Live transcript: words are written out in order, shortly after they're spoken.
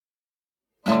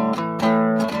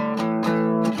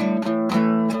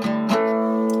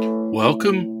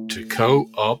Welcome to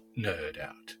Co-op Nerd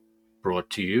Out, brought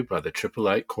to you by the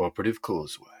 888 Cooperative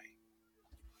Causeway.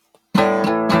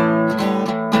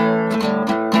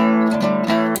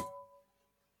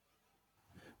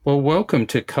 Well, welcome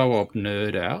to Co-op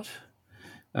Nerd Out.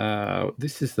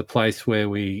 This is the place where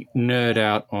we nerd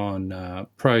out on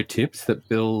pro tips that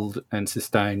build and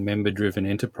sustain member-driven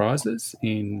enterprises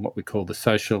in what we call the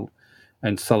social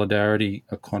and solidarity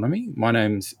economy. My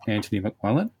name's Anthony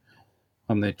McMullen.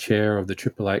 I'm the chair of the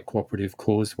 888 Cooperative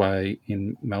Causeway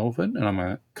in Melbourne, and I'm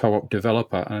a co-op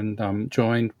developer, and I'm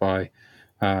joined by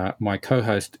my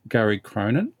co-host Gary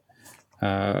Cronin.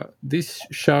 This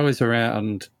show is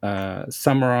around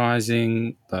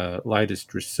summarising the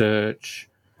latest research,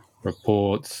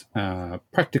 reports,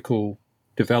 practical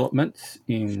developments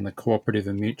in the cooperative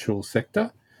and mutual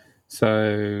sector.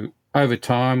 So over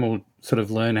time, we'll sort of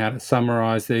learn how to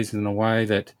summarise these in a way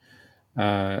that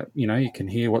you can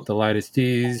hear what the latest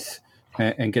is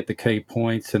and get the key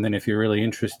points. And then if you're really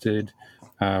interested,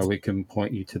 we can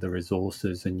point you to the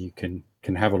resources and you can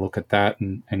have a look at that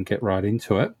and get right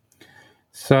into it.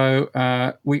 So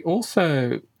we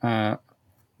also,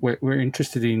 we're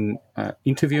interested in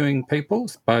interviewing people,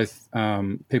 both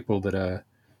people that are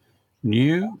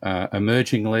new,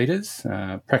 emerging leaders,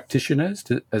 practitioners,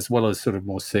 as well as sort of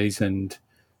more seasoned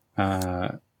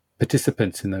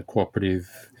participants in the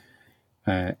cooperative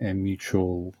and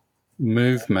mutual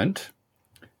movement.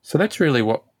 So that's really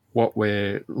what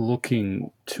we're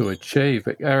looking to achieve.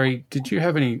 But Gary, did you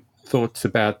have any thoughts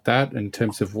about that in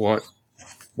terms of what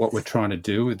we're trying to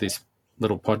do with this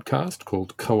little podcast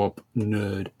called Co-op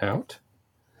Nerd Out?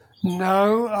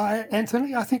 No,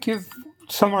 Anthony, I think you've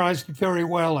summarised it very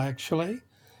well, actually.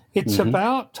 It's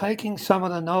about taking some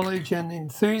of the knowledge and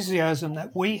enthusiasm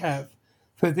that we have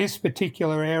for this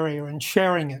particular area and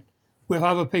sharing it with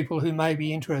other people who may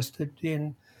be interested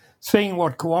in seeing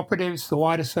what cooperatives, the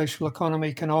wider social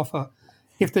economy can offer.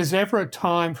 If there's ever a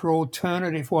time for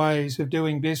alternative ways of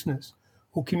doing business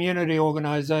or community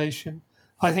organisation,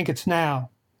 I think it's now.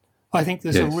 I think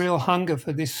there's a real hunger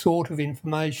for this sort of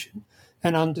information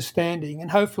and understanding,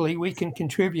 and hopefully we can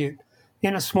contribute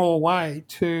in a small way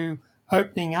to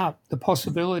opening up the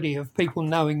possibility of people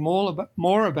knowing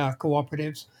more about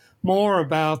cooperatives, more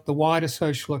about the wider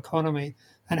social economy,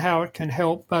 and how it can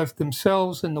help both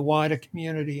themselves and the wider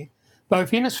community,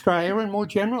 both in Australia and more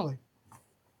generally.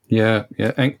 Yeah.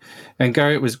 And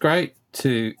Gary, it was great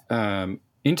to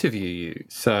interview you.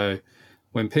 So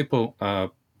when people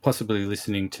are possibly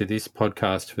listening to this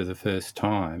podcast for the first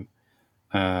time,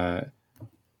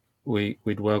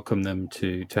 we'd welcome them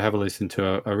to have a listen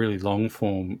to a really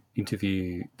long-form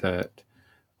interview that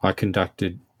I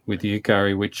conducted with you,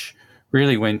 Gary, which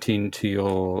really went into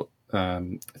your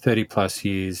 30-plus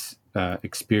years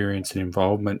experience and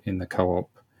involvement in the co-op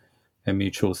and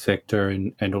mutual sector,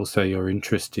 and also your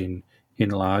interest in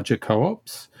larger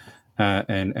co-ops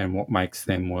and what makes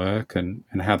them work and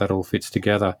how that all fits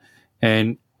together.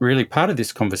 And really part of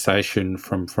this conversation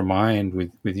from my end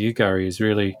with you, Gary, is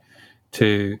really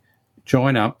to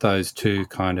join up those two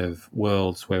kind of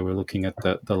worlds where we're looking at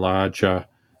the larger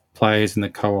players in the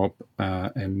co-op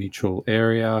and mutual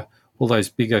area, all those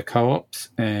bigger co-ops,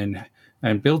 and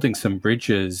building some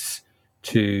bridges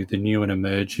to the new and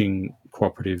emerging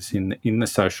cooperatives in the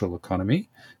social economy,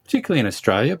 particularly in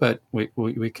Australia, but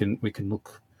we can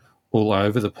look all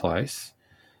over the place.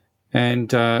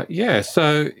 And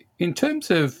so in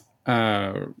terms of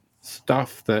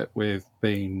stuff that we've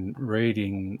been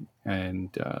reading and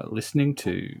listening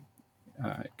to,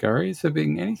 Gary, has there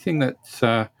been anything that's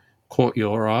caught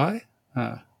your eye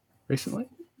recently?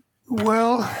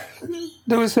 Well,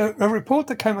 there was a report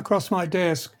that came across my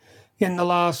desk in the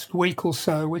last week or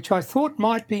so, which I thought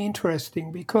might be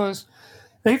interesting because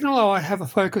even though I have a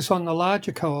focus on the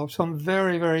larger co-ops, I'm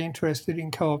very, very interested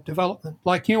in co-op development,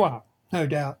 like you are, no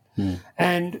doubt.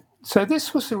 And so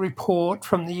this was a report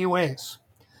from the US,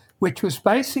 which was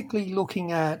basically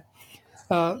looking at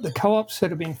the co-ops that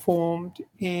have been formed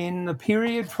in the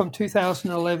period from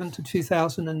 2011 to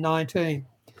 2019.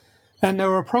 And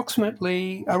there were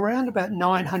approximately around about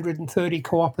 930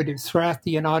 cooperatives throughout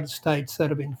the United States that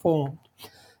have been formed.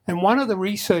 And one of the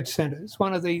research centres,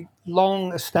 one of the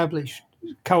long-established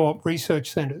co-op research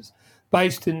centres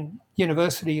based in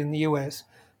university in the US,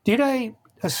 did a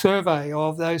survey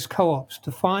of those co-ops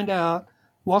to find out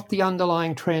what the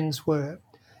underlying trends were,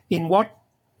 in what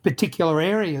particular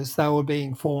areas they were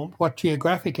being formed, what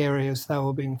geographic areas they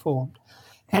were being formed,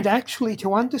 and actually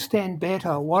to understand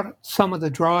better what some of the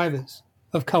drivers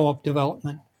of co-op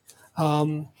development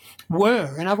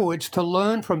were. In other words, to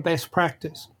learn from best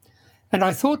practice. And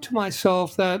I thought to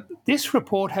myself that this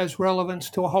report has relevance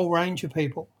to a whole range of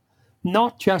people,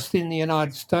 not just in the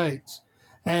United States.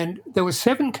 And there were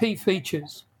 7 key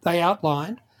features they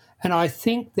outlined, and I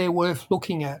think they're worth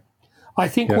looking at. I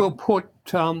think we'll put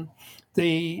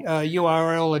the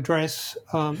URL address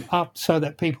up so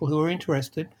that people who are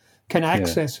interested can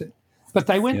access it. But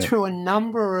they went through a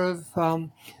number of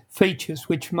features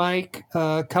which make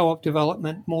co-op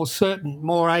development more certain,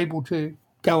 more able to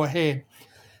go ahead.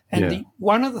 And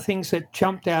one of the things that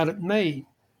jumped out at me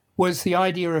was the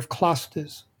idea of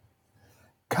clusters.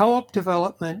 Co-op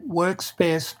development works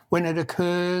best when it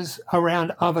occurs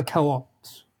around other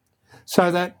co-ops, so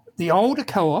that the older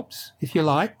co-ops, if you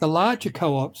like, the larger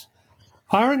co-ops,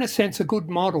 are in a sense a good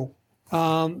model.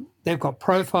 They've got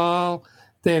profile,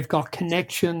 they've got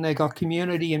connection, they've got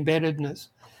community embeddedness,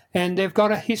 and they've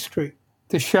got a history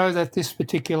to show that this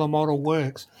particular model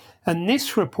works. And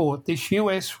this report, this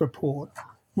US report,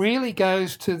 really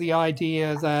goes to the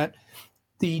idea that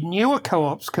the newer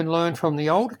co-ops can learn from the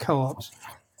older co-ops,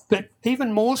 but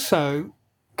even more so,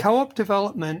 co-op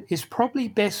development is probably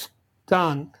best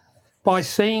done by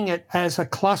seeing it as a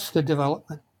cluster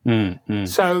development.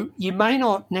 So you may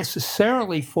not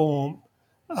necessarily form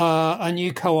a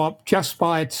new co-op just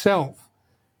by itself.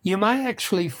 You may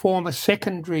actually form a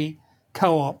secondary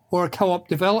co-op or a co-op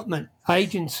development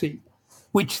agency,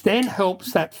 which then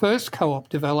helps that first co-op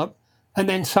develop and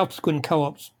then subsequent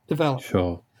co-ops develop.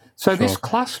 So this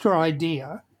cluster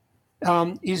idea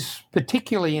is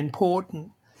particularly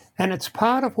important, and it's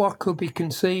part of what could be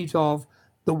conceived of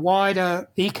the wider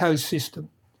ecosystem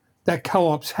that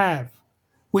co-ops have,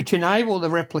 which enable the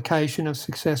replication of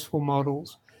successful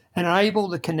models, enable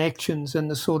the connections and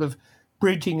the sort of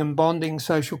bridging and bonding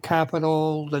social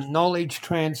capital, the knowledge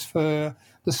transfer,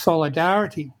 the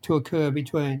solidarity to occur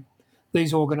between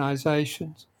these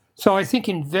organisations. So I think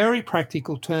in very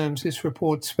practical terms, this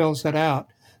report spells that out.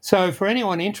 So for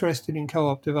anyone interested in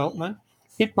co-op development,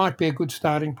 it might be a good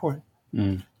starting point.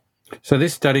 So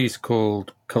this study is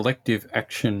called Collective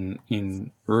Action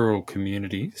in Rural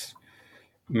Communities,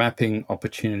 Mapping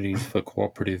Opportunities for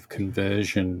Cooperative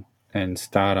Conversion and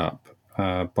Startup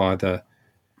by the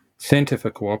Centre for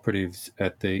Cooperatives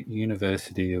at the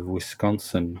University of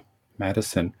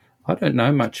Wisconsin-Madison. I don't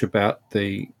know much about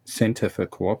the Centre for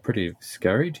Cooperatives,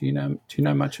 Gary. Do you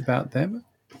know much about them?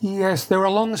 Yes, they're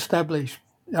a long-established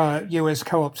US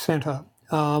co-op centre,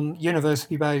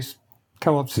 university-based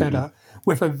co-op centre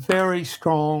with a very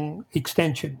strong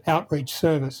extension outreach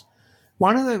service.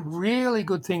 One of the really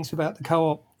good things about the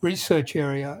co-op research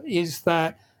area is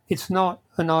that it's not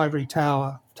an ivory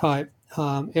tower type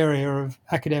area of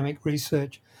academic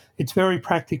research. It's very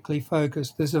practically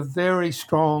focused. There's a very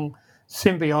strong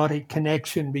symbiotic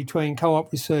connection between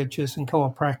co-op researchers and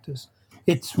co-op practice.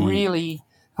 It's really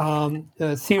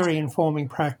theory informing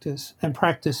practice and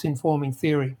practice informing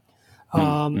theory.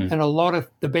 And a lot of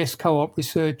the best co-op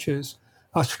researchers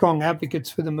are strong advocates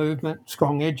for the movement,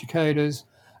 strong educators,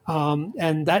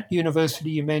 and that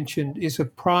university you mentioned is a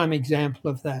prime example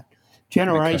of that.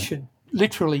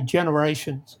 Literally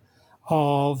generations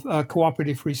of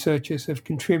cooperative researchers have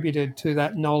contributed to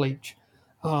that knowledge,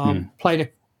 played a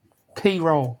key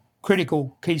role,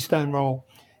 critical keystone role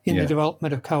in the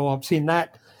development of co-ops in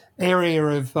that area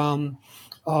of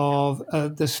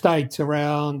the states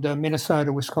around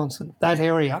Minnesota, Wisconsin, that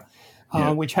area,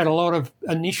 which had a lot of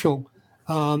initial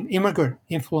immigrant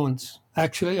influence,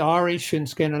 actually Irish and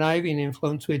Scandinavian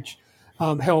influence, which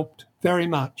helped very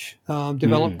much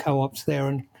develop co-ops there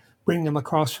and bring them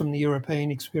across from the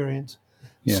European experience.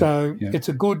 It's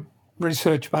a good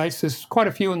research base. There's quite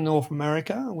a few in North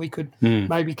America. We could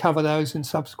maybe cover those in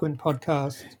subsequent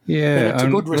podcasts. But it's a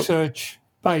good research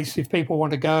base if people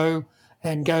want to go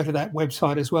to that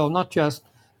website as well, not just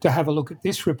to have a look at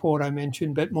this report I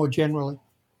mentioned, but more generally.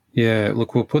 Yeah,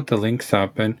 look, we'll put the links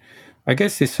up. And I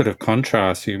guess this sort of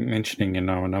contrast, you're mentioning, a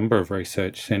number of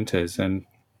research centres, and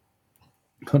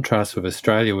contrast with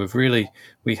Australia,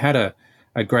 we had a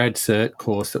grad cert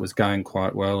course that was going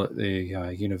quite well at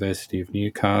the University of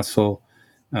Newcastle.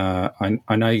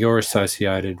 I know you're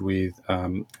associated with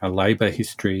a labour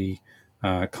history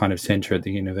kind of centre at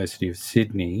the University of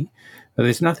Sydney, but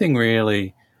there's nothing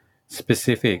really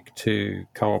specific to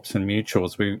co-ops and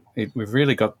mutuals. We've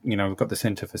really got, we've got the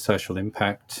Centre for Social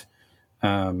Impact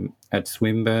at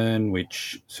Swinburne,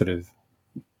 which sort of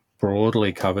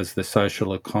broadly covers the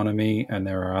social economy, and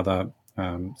there are other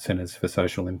centres for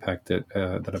social impact that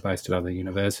are based at other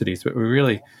universities. But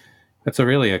that's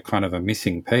really a kind of a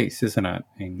missing piece, isn't it,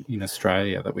 in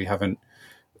Australia, that we haven't.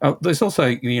 There's also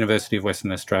the University of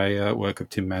Western Australia, work of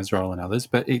Tim Masrol and others,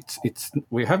 but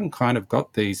we haven't kind of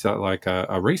got these like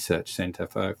a research centre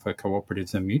for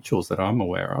cooperatives and mutuals that I'm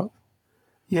aware of.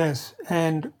 Yes,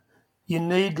 and you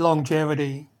need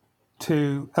longevity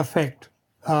to affect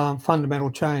fundamental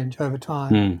change over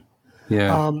time.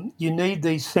 You need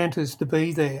these centres to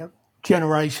be there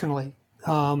generationally,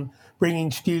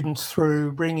 bringing students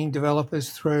through, bringing developers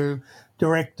through,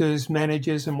 directors,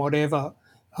 managers and whatever,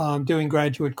 doing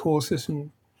graduate courses.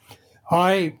 And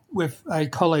I, with a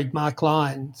colleague, Mark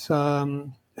Lyons,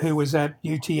 who was at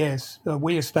UTS,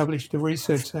 we established a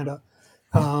research centre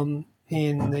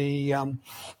in the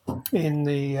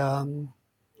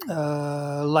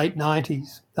late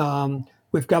 90s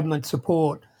with government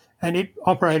support. And it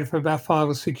operated for about 5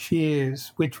 or 6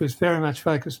 years, which was very much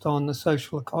focused on the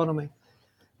social economy.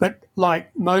 But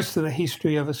like most of the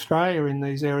history of Australia in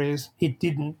these areas, it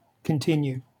didn't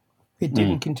continue. It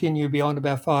didn't continue beyond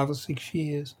about 5 or 6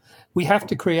 years. We have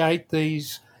to create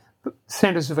these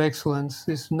centres of excellence,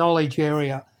 this knowledge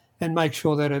area, and make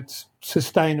sure that it's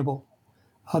sustainable.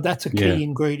 That's a key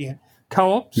ingredient.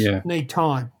 Co-ops need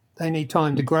time. They need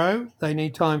time to grow. They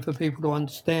need time for people to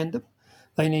understand them.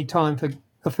 They need time for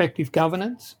effective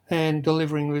governance and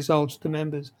delivering results to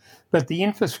members. But the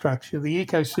infrastructure, the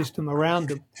ecosystem around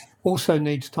them also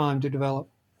needs time to develop.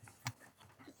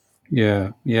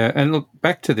 Yeah. And look,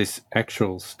 back to this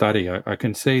actual study, I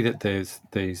can see that there's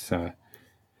these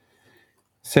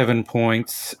 7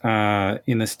 points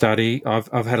in the study. I've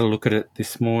had a look at it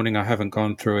this morning. I haven't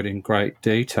gone through it in great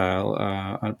detail,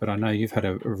 but I know you've had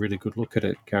a really good look at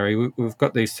it, Gary. We've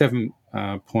got these 7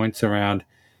 points around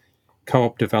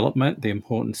co-op development, the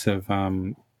importance of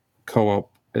co-op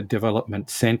development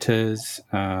centres,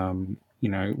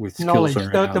 with skills knowledge.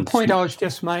 around... The point I was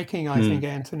just making, I think,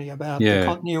 Anthony, about the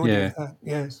continuity of that,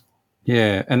 yes.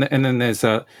 Yeah, and then there's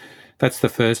that's the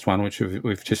first one, which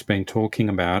we've just been talking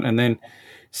about. And then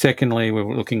secondly,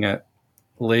 we're looking at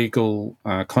legal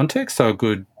context, so a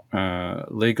good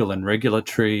legal and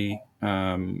regulatory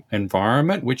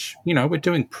environment, which, we're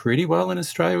doing pretty well in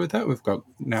Australia with that. We've got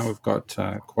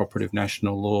cooperative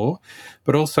national law,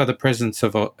 but also the presence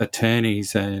of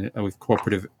attorneys with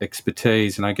cooperative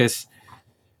expertise. And I guess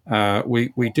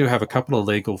we do have a couple of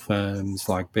legal firms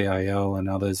like BAL and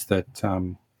others that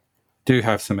do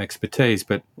have some expertise,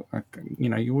 but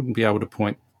you wouldn't be able to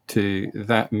point to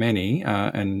that many,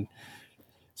 and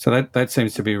so that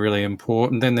seems to be really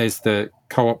important. Then there's the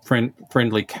co-op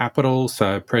friendly capital,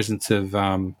 so presence of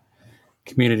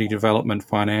community development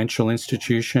financial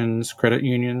institutions, credit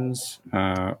unions.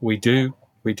 We do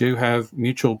have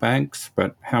mutual banks,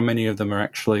 but how many of them are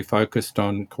actually focused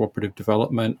on cooperative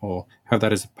development or have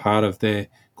that as a part of their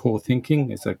core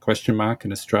thinking is a question mark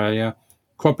in Australia.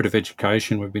 Cooperative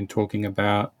education we've been talking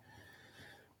about.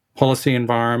 Policy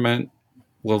environment.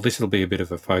 Well, this will be a bit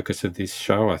of a focus of this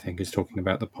show, I think, is talking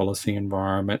about the policy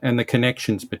environment and the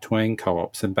connections between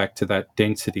co-ops, and back to that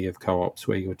density of co-ops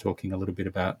where you were talking a little bit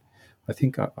about. I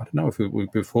think, I don't know if we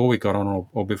before we got on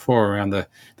or before, around the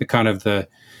kind of the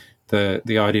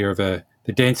idea of the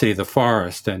density of the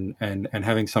forest and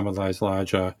having some of those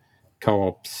larger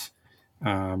co-ops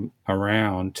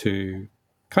around to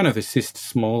kind of assist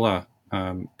smaller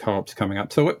co-ops coming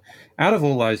up. So out of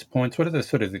all those points, what are the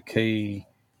sort of the key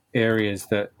areas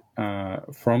that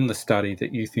from the study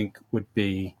that you think would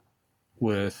be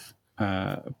worth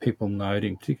people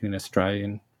noting, particularly in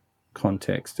Australian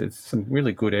context? It's some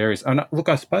really good areas. And look,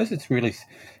 I suppose it's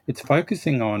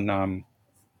focusing on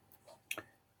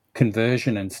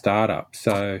conversion and startup.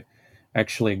 So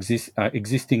actually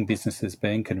existing businesses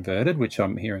being converted, which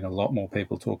I'm hearing a lot more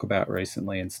people talk about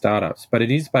recently, in startups, but it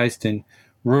is based in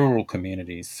rural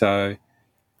communities. So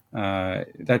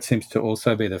that seems to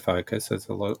also be the focus. There's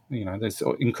a lot, there's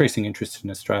increasing interest in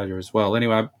Australia as well.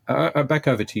 Anyway, back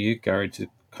over to you, Gary, to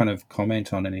kind of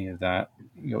comment on any of that,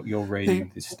 your reading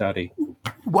of this study.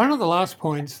 One of the last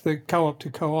points, the co-op to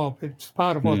co-op, it's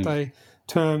part of what they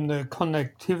term the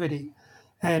connectivity.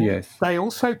 And they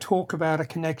also talk about a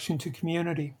connection to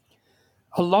community.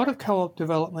 A lot of co-op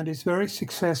development is very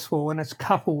successful when it's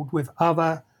coupled with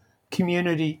other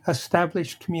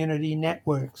established community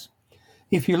networks.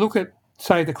 If you look at,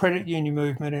 say, the credit union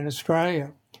movement in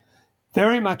Australia,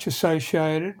 very much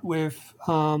associated with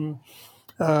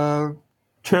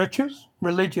churches,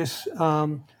 religious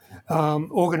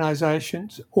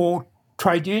organisations, or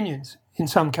trade unions in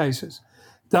some cases.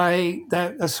 They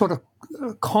are sort of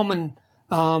common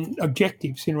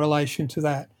objectives in relation to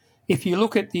that. If you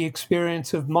look at the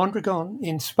experience of Mondragon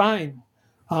in Spain,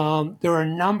 there are a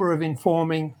number of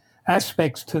informing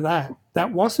aspects to that.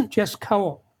 That wasn't just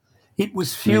co-op. It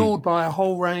was fueled by a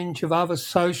whole range of other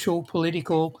social,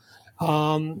 political,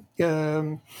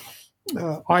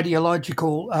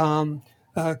 ideological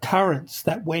currents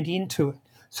that went into it.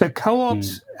 So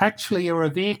co-ops actually are a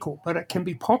vehicle, but it can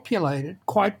be populated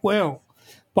quite well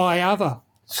by other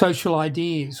social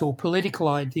ideas or political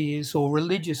ideas or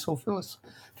religious or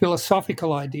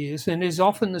philosophical ideas, and is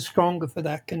often the stronger for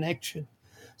that connection.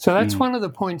 So that's one of the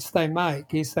points they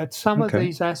make, is that some of Okay.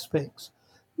 these aspects,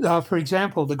 for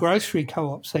example, the grocery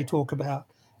co-ops they talk about,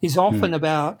 is often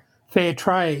about fair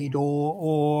trade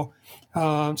or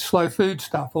slow food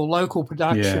stuff or local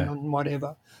production Yeah. and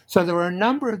whatever. So there are a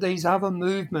number of these other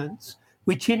movements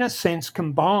which, in a sense,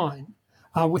 combine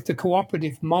with the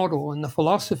cooperative model and the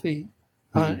philosophy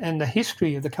and the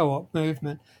history of the co-op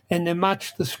movement, and they're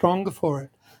much the stronger for it.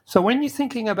 So when you're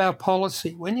thinking about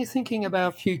policy, when you're thinking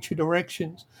about future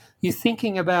directions, you're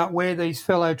thinking about where these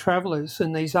fellow travellers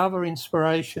and these other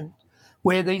inspirations,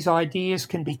 where these ideas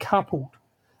can be coupled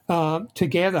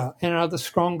together and are the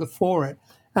stronger for it,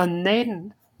 and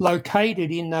then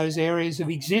located in those areas of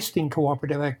existing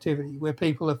cooperative activity where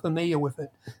people are familiar with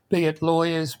it, be it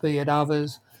lawyers, be it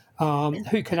others,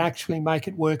 who can actually make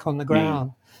it work on the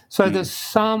ground. So there's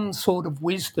some sort of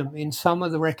wisdom in some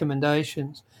of the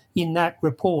recommendations in that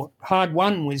report,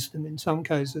 hard-won wisdom in some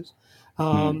cases.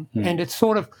 And it's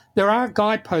sort of, there are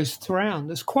guideposts around.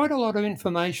 There's quite a lot of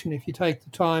information if you take the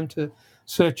time to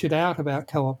search it out about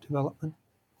co-op development.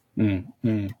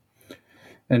 And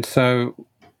so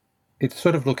it's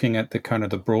sort of looking at the kind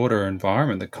of the broader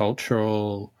environment, the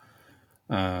cultural,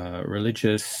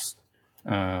 religious,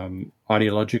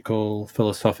 ideological,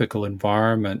 philosophical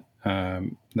environment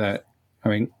that, I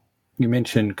mean, you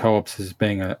mentioned co-ops as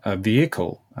being a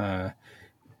vehicle,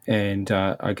 and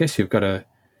I guess you've got to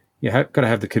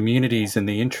have the communities and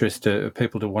the interest of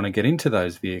people to want to get into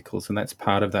those vehicles, and that's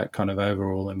part of that kind of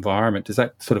overall environment. Does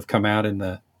that sort of come out in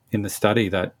the study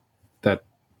that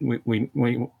we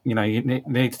it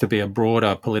needs to be a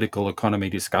broader political economy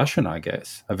discussion, I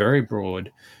guess, a very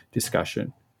broad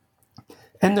discussion.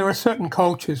 And there are certain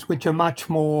cultures which are much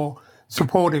more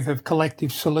supportive of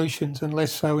collective solutions and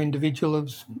less so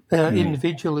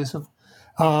individualism.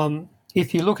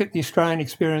 If you look at the Australian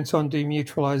experience on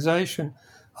demutualisation,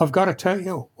 I've got to tell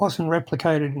you, it wasn't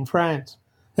replicated in France.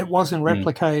 It wasn't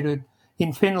replicated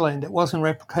in Finland. It wasn't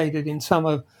replicated in some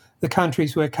of the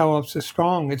countries where co-ops are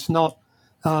strong. It's not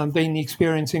been the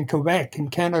experience in Quebec, in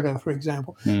Canada, for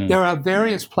example. There are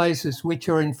various places which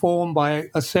are informed by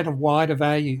a set of wider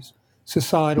values,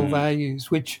 societal values,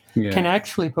 which can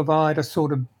actually provide a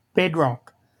sort of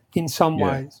bedrock in some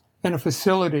ways, and a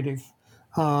facilitative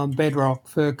bedrock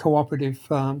for cooperative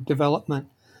development.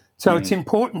 So it's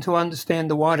important to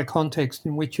understand the wider context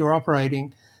in which you're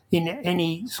operating in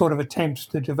any sort of attempts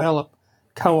to develop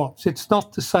co-ops. It's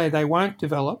not to say they won't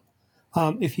develop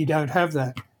if you don't have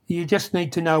that. You just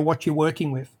need to know what you're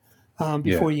working with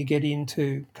before you get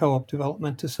into co-op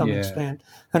development to some extent.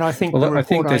 And I think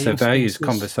there's a values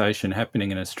conversation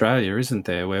happening in Australia, isn't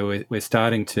there, where we're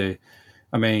starting to,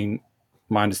 I mean,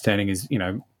 my understanding is,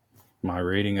 my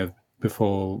reading of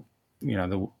before,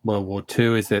 the World War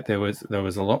II is that there was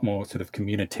a lot more sort of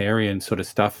communitarian sort of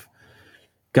stuff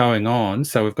going on.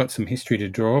 So we've got some history to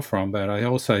draw from, but I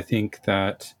also think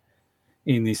that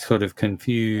in this sort of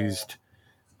confused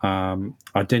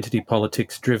identity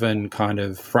politics driven kind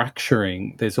of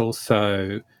fracturing, there's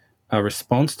also a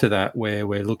response to that where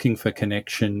we're looking for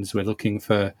connections, we're looking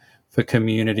for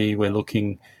community, we're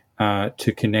looking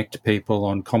to connect people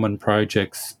on common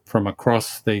projects from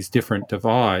across these different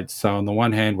divides. So on the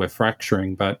one hand, we're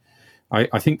fracturing, but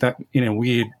I think that in a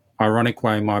weird, ironic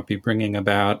way might be bringing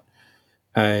about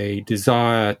a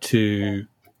desire to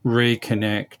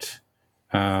reconnect.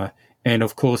 And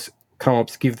of course,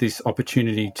 co-ops give this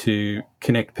opportunity to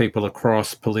connect people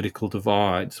across political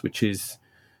divides, which is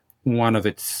one of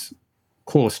its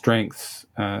core strengths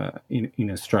in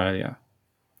Australia.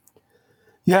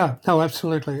 Yeah, no,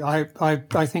 absolutely. I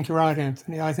think you're right,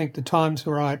 Anthony. I think the times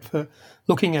are right for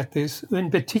looking at this in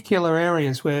particular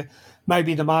areas where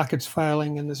maybe the market's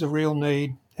failing and there's a real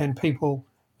need and people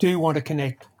do want to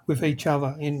connect with each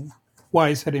other in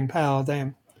ways that empower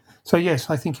them. So, yes,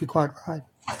 I think you're quite right.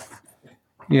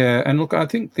 Yeah, and look, I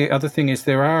think the other thing is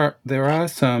there are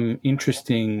some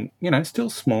interesting, still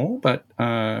small but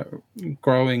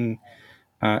growing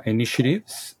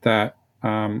initiatives that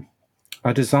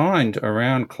are designed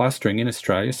around clustering in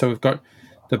Australia. So we've got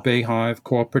the Beehive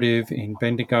Cooperative in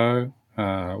Bendigo,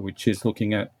 which is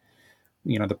looking at,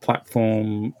 the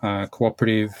platform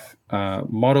cooperative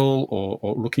model,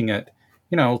 or looking at,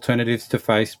 alternatives to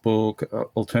Facebook,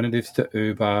 alternatives to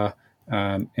Uber,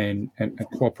 and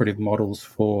cooperative models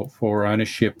for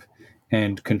ownership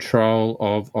and control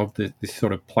of this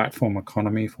sort of platform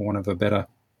economy, for want of a better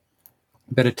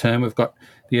term. We've got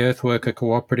the Earthworker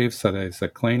Cooperative, so there's a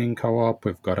cleaning co-op.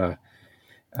 We've got a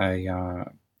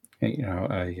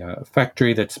a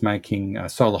factory that's making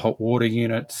solar hot water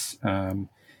units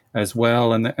as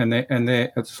well, and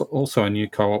it's also a new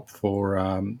co-op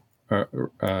for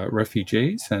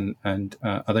refugees and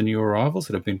other new arrivals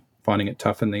that have been finding it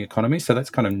tough in the economy. So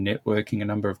that's kind of networking a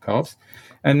number of co-ops.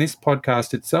 And this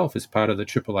podcast itself is part of the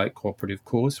 888 Cooperative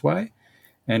Causeway.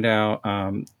 And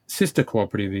our sister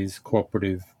cooperative is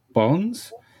Cooperative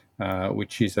Bonds,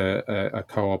 which is a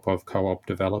co-op of co-op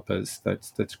developers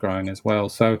that's growing as well.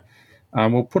 So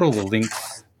we'll put all the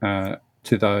links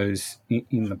to those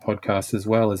in the podcast as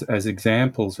well as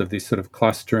examples of this sort of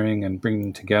clustering and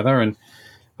bringing together. And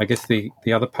I guess the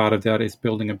other part of that is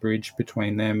building a bridge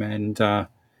between them and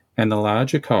the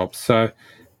larger co-ops. So,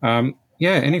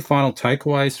 any final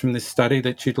takeaways from this study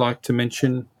that you'd like to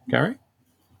mention, Gary?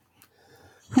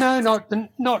 No,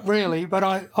 not really, but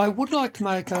I would like to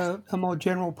make a more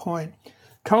general point.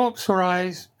 Co-ops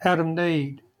arise out of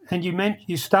need, and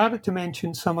you started to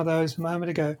mention some of those a moment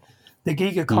ago. The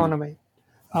gig economy,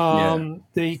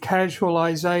 the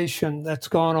casualisation that's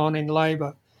gone on in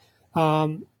labour,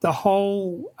 the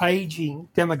whole ageing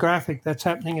demographic that's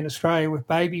happening in Australia with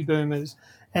baby boomers,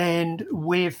 and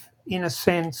with, in a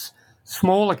sense,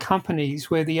 smaller companies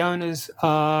where the owners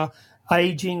are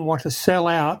aging, want to sell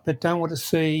out, but don't want to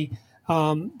see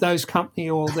those company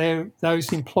or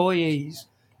those employees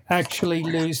actually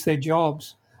lose their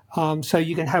jobs. So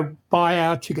you can have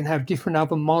buyouts, you can have different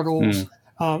other models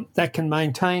that can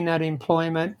maintain that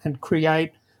employment and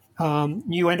create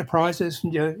new enterprises,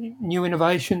 new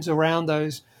innovations around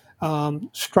those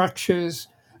structures.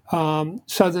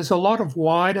 So there's a lot of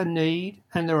wider need,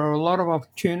 and there are a lot of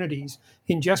opportunities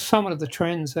in just some of the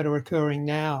trends that are occurring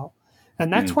now.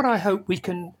 And that's what I hope we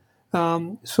can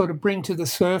sort of bring to the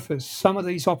surface, some of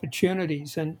these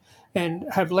opportunities, and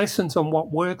have lessons on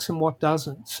what works and what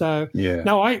doesn't. So,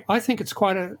 no, I think it's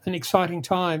quite an exciting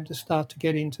time to start to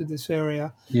get into this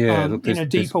area in a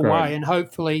deeper way, and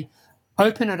hopefully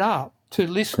open it up to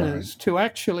listeners to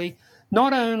actually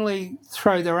not only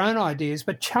throw their own ideas,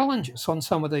 but challenge us on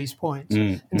some of these points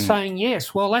saying,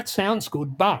 yes, well, that sounds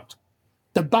good, but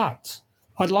the buts.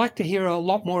 I'd like to hear a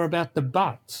lot more about the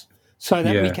buts, so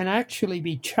that we can actually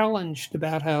be challenged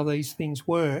about how these things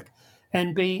work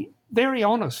and be very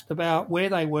honest about where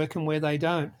they work and where they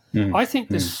don't. I think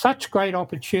there's such great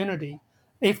opportunity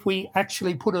if we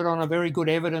actually put it on a very good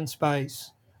evidence base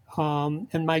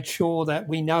and make sure that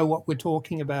we know what we're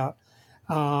talking about.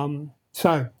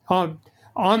 So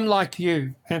I'm like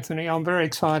you, Anthony. I'm very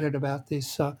excited about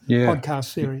this podcast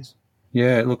series.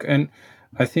 Yeah, look, and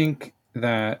I think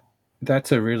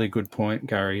that's a really good point,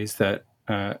 Gary, is that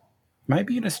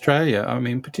maybe in Australia, I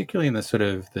mean, particularly in the sort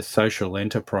of the social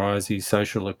enterprisey,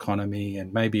 social economy,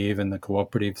 and maybe even the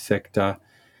cooperative sector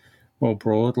more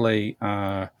broadly,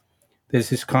 there's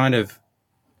this kind of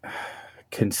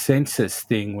consensus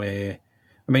thing where,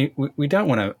 I mean, we don't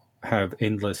want to have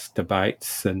endless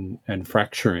debates and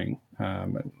fracturing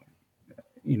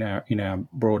in our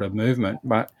broader movement,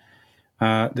 but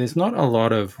there's not a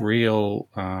lot of real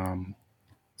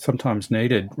sometimes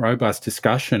needed robust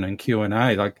discussion and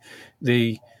Q&A. Like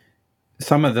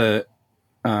some of the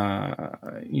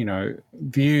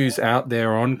views out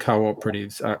there on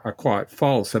cooperatives are quite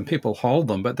false, and people hold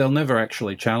them, but they'll never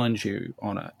actually challenge you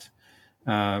on it.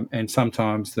 And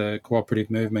sometimes the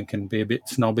cooperative movement can be a bit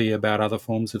snobby about other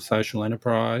forms of social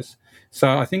enterprise.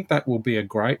 So I think that will be a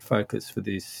great focus for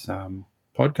this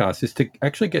podcast, is to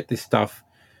actually get this stuff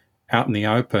out in the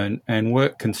open and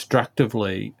work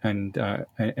constructively and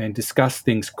discuss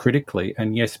things critically,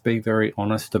 and yes, be very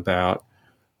honest about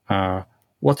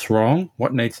what's wrong,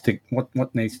 what needs to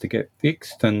get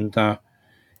fixed, and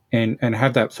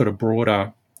have that sort of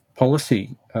broader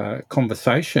policy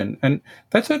conversation. And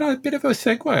that's a bit of a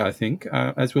segue, I think,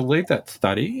 as we'll leave that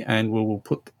study and we'll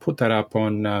put that up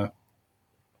on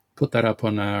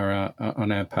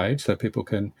our page so people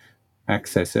can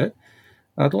access it.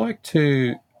 I'd like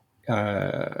to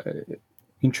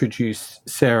introduce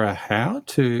Sarah Howe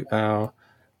to our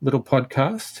little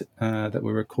podcast that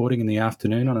we're recording in the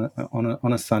afternoon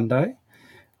on a Sunday.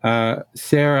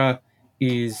 Sarah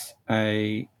is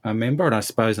a member and I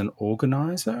suppose an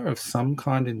organiser of some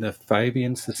kind in the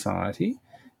Fabian Society,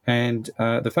 and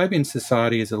the Fabian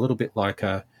Society is a little bit like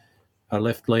a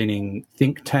left-leaning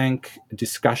think tank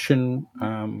discussion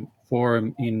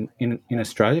forum in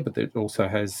Australia, but it also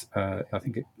has, I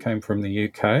think it came from the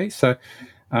UK. So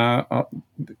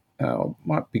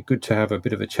might be good to have a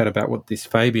bit of a chat about what this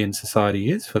Fabian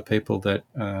Society is for people that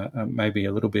are maybe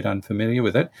a little bit unfamiliar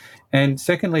with it. And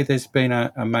secondly, there's been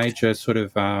a major sort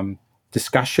of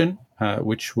discussion,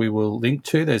 which we will link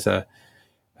to. There's a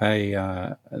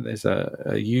there's a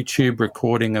YouTube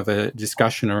recording of a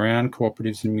discussion around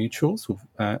cooperatives and mutuals,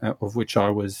 of which I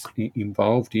was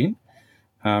involved in.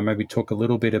 Maybe talk a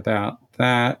little bit about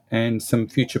that and some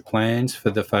future plans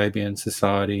for the Fabian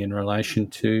Society in relation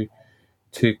to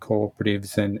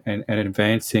cooperatives and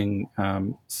advancing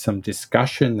some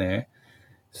discussion there.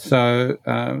 So,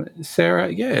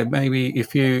 Sarah, maybe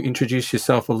if you introduce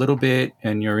yourself a little bit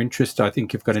and your interest, I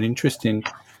think you've got an interest in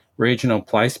regional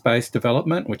place-based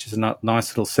development, which is a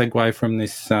nice little segue from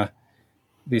this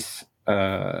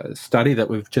study that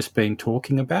we've just been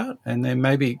talking about, and then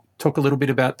maybe talk a little bit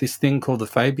about this thing called the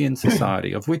Fabian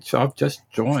Society, of which I've just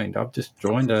joined. I've just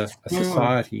joined a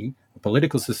society, a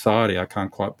political society. I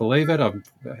can't quite believe it. I've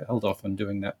held off on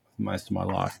doing that most of my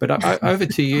life. But over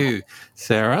to you,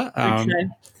 Sarah. Okay,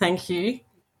 thank you.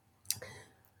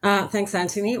 Thanks,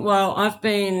 Anthony. Well, I've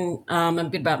been, a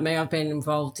bit about me, I've been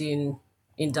involved in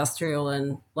industrial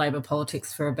and labour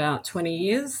politics for about 20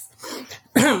 years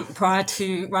prior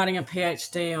to writing a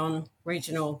PhD on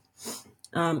regional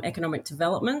economic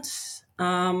development.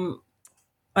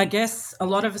 I guess a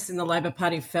lot of us in the Labor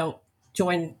Party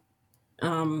joined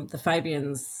the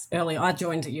Fabians early. I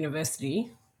joined at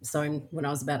university, so when I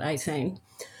was about 18,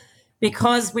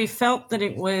 because we felt that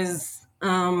it was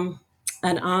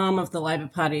an arm of the Labor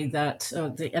Party, that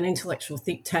an intellectual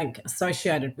think tank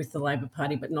associated with the Labor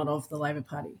Party but not of the Labor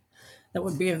Party, that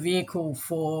would be a vehicle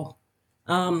for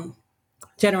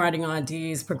generating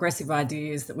ideas, progressive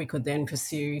ideas that we could then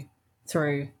pursue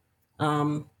through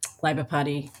Labor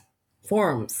Party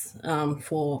forums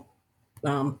for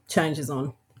changes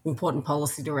on important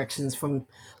policy directions from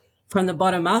the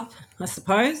bottom up, I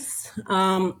suppose.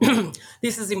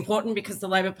 This is important because the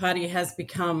Labor Party has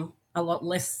become a lot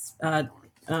less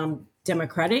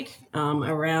democratic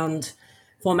around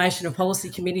formation of policy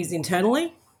committees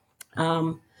internally.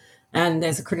 And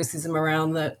there's a criticism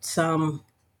around that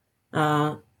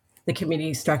the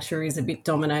committee structure is a bit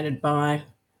dominated by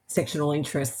sectional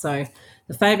interests. So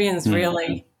the Fabians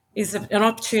really is an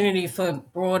opportunity for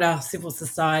broader civil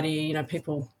society,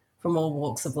 people from all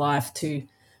walks of life to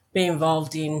be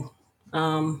involved in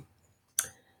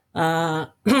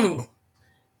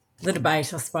the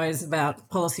debate, I suppose, about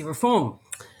policy reform.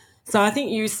 So I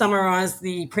think you summarised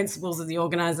the principles of the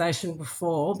organisation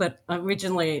before, but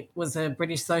originally it was a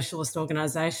British socialist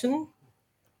organisation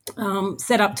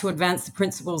set up to advance the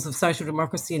principles of social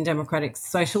democracy and democratic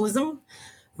socialism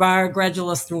via a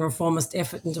gradualist and reformist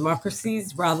effort in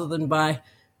democracies rather than by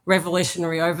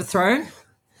revolutionary overthrow.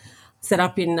 Set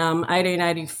up in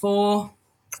 1884.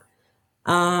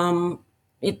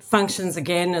 It functions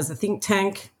again as a think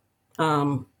tank.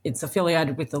 It's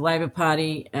affiliated with the Labor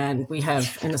Party, and we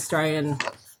have an Australian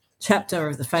chapter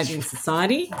of the Fabian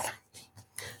Society.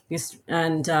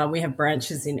 And we have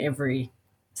branches in every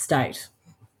state.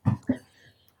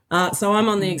 So I'm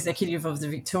on the executive of the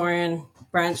Victorian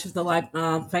branch of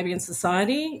the Fabian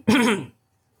Society.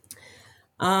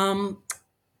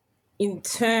 In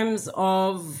terms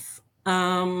of,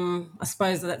 I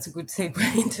suppose that's a good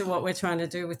segue into what we're trying to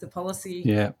do with the policy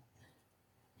here.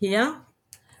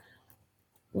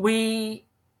 We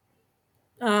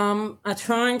are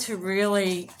trying to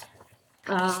really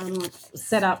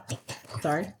set up,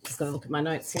 sorry, just got to look at my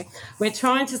notes here. We're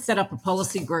trying to set up a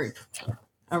policy group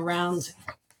around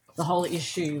the whole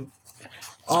issue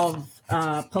of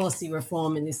policy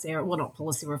reform in this area. Well, not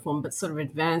policy reform, but sort of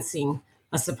advancing,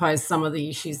 I suppose, some of the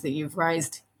issues that you've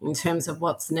raised in terms of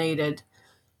what's needed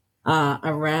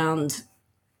around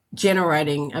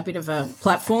generating a bit of a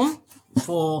platform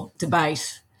for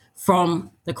debate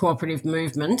from the cooperative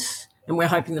movement. And we're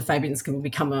hoping the Fabians can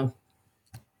become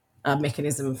a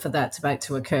mechanism for that debate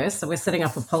to occur. So we're setting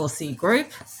up a policy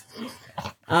group.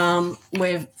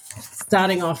 We're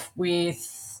starting off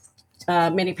with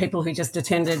many people who just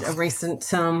attended a recent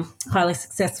highly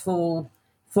successful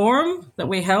forum that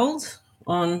we held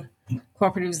on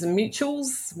cooperatives and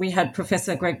mutuals. We had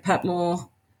Professor Greg Patmore,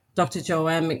 Dr.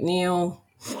 Joanne McNeill,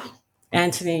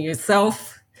 Anthony,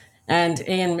 yourself, and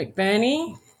Ian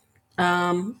McBurney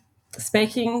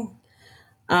speaking.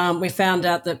 We found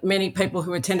out that many people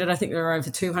who attended, I think there were over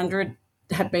 200,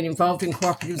 had been involved in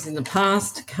cooperatives in the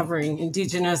past, covering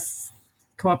Indigenous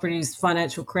cooperatives,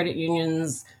 financial credit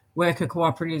unions, worker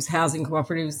cooperatives, housing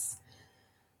cooperatives,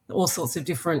 all sorts of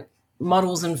different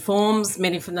models and forms.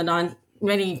 Many people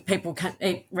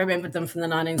remembered them from the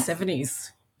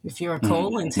 1970s, if you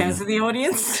recall, in terms of the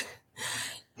audience.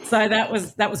 So that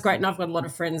was great, and I've got a lot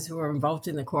of friends who were involved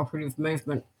in the cooperative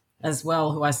movement as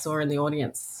well, who I saw in the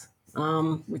audience,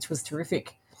 which was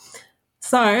terrific.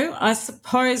 So I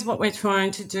suppose what we're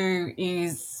trying to do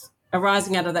is,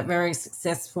 arising out of that very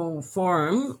successful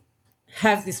forum,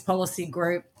 have this policy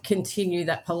group continue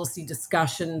that policy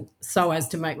discussion so as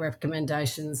to make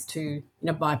recommendations to, in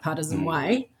a bipartisan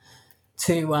way,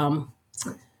 to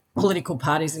political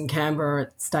parties in Canberra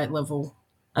at state level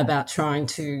about trying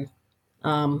to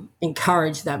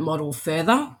encourage that model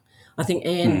further. I think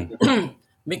Ian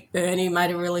McBurney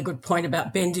made a really good point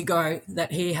about Bendigo,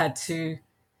 that he had to,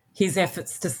 his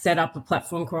efforts to set up a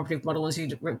platform cooperative model, as you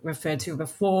referred to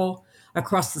before,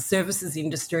 across the services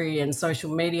industry and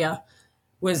social media,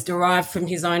 was derived from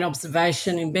his own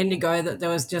observation in Bendigo that there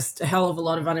was just a hell of a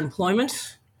lot of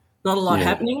unemployment, not a lot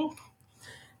happening,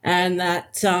 and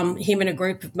that him and a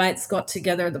group of mates got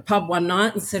together at the pub one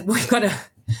night and said,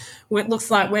 it looks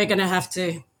like we're going to have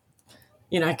to,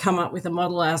 come up with a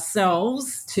model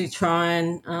ourselves to try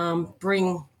and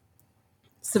bring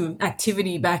some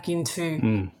activity back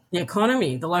into the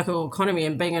economy, the local economy.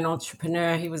 And being an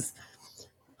entrepreneur, he was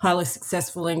highly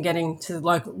successful in getting to the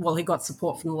local, well, he got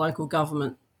support from the local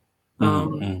government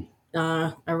around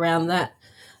that.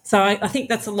 So I think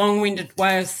that's a long-winded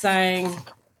way of saying,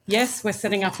 yes, we're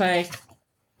setting up a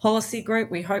policy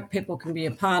group. We hope people can be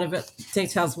a part of it.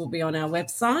 Details will be on our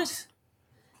website.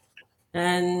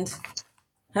 And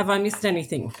have I missed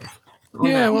anything?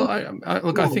 Yeah, well,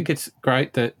 I think it's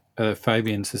great that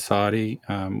Fabian Society,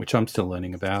 which I'm still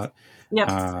learning about,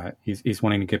 is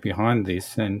wanting to get behind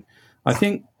this. And I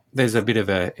think there's a bit of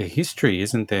a history,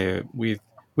 isn't there, with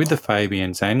the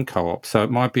Fabians and co-op. So it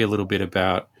might be a little bit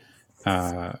about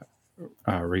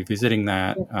revisiting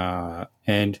that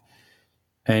and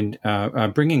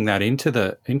bringing that into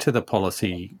the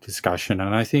policy discussion.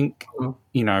 And I think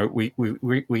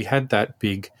we had that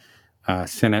big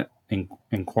Senate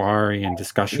inquiry and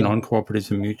discussion on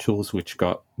cooperatives and mutuals, which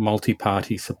got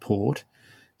multi-party support.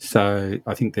 So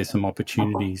I think there's some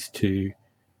opportunities to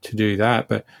do that.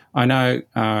 But I know,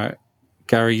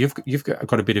 Gary, you've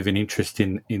got a bit of an interest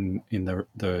in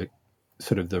the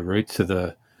sort of the roots of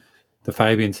the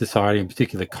Fabian Society, in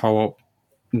particular co-op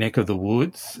neck of the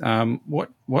woods.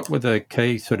 What were the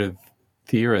key sort of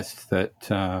theorists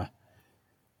that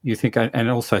you think, and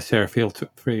also Sarah, feel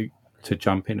free to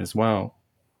jump in as well?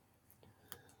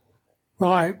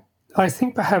 Well, I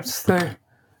think perhaps the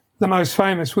most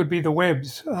famous would be the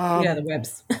Webbs. The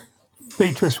Webbs.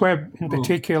 Beatrice Webb in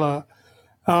particular.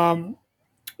 At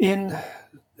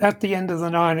the end of the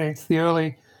 19th, the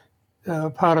early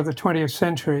part of the 20th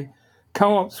century,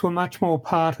 co-ops were much more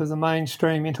part of the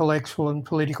mainstream intellectual and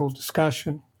political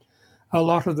discussion. A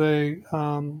lot of the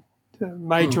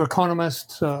major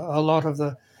economists, a lot of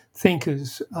the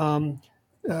thinkers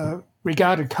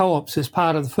regarded co-ops as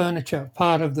part of the furniture,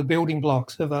 part of the building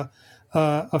blocks of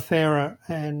a fairer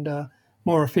and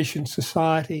more efficient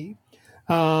society.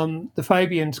 The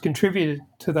Fabians contributed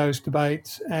to those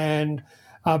debates, and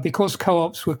because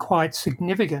co-ops were quite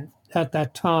significant at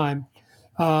that time,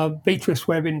 Beatrice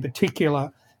Webb in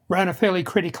particular ran a fairly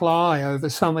critical eye over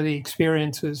some of the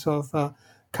experiences of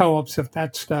co-ops at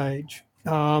that stage,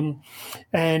 and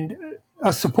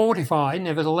a supportive eye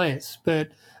nevertheless, but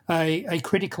a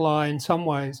critical eye in some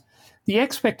ways. The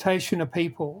expectation of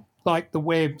people like the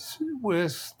Webbs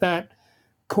was that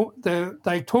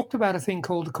they talked about a thing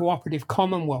called the cooperative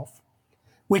commonwealth,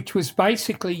 which was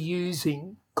basically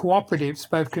using cooperatives,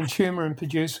 both consumer and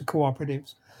producer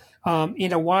cooperatives,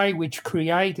 in a way which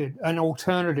created an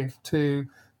alternative to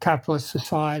capitalist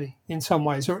society in some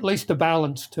ways, or at least a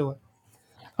balance to it.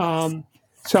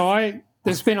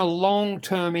 There's been a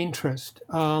long-term interest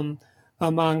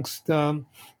amongst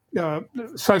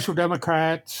social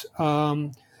democrats,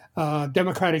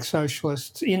 democratic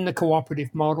socialists in the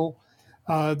cooperative model.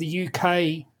 The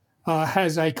UK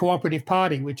has a cooperative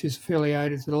party which is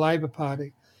affiliated to the Labor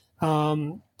Party.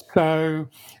 And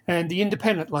the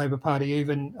Independent Labor Party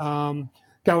even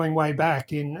going way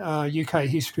back in UK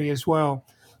history as well.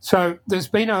 So there's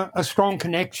been a strong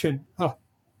connection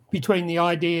between the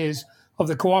ideas of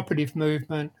the cooperative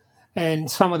movement and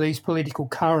some of these political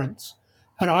currents.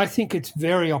 And I think it's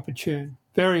very opportune,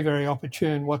 very, very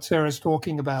opportune what Sarah's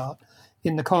talking about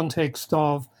in the context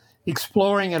of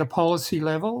exploring at a policy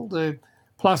level the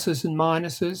pluses and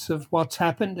minuses of what's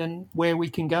happened and where we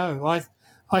can go.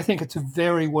 I think it's a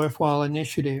very worthwhile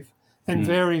initiative and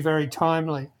very, very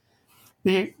timely.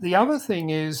 The other thing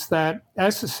is that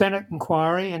as the Senate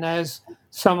inquiry and as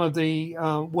some of the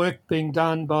work being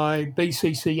done by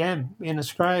BCCM in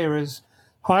Australia has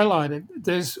highlighted,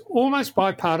 there's almost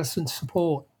bipartisan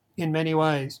support in many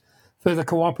ways for the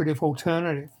cooperative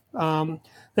alternative. Even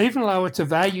though it's a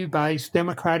value-based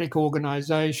democratic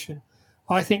organisation,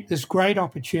 I think there's great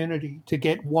opportunity to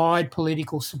get wide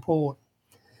political support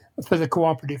for the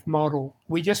cooperative model.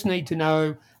 We just need to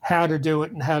know how to do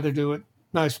it and how to do it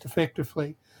most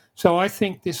effectively. So I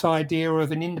think this idea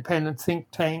of an independent think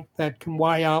tank that can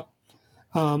weigh up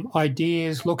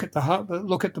ideas, look at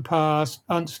the past,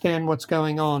 understand what's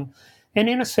going on, and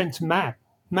in a sense map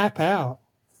out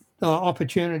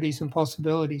opportunities and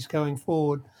possibilities going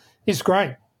forward is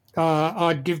great.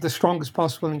 I'd give the strongest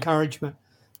possible encouragement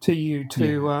to you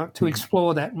to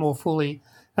explore that more fully.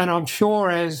 And I'm sure,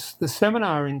 as the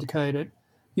seminar indicated,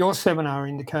 your seminar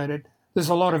indicated, there's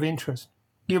a lot of interest.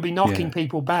 You'll be knocking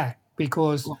people back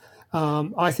because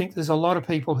I think there's a lot of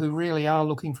people who really are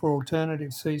looking for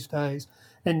alternatives these days,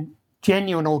 and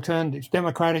genuine alternatives,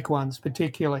 democratic ones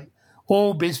particularly.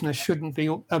 All business shouldn't be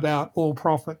about all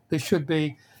profit. There should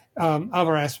be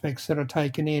other aspects that are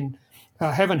taken in.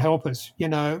 Heaven help us,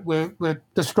 we're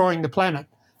destroying the planet.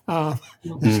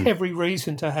 There's every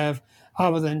reason to have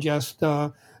other than just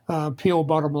pure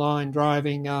bottom line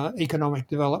driving economic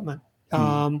development. There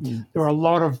are a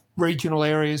lot of regional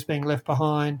areas being left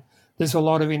behind. There's a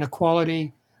lot of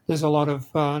inequality. There's a lot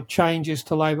of changes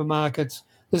to labour markets.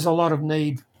 There's a lot of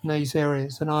need in these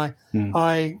areas. And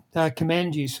I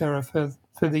commend you, Sarah, for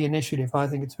the initiative. I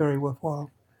think it's very worthwhile.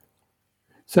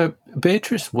 So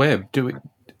Beatrice Webb, do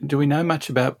we know much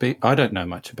about? I don't know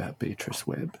much about Beatrice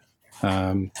Webb,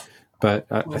 but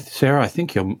Sarah, I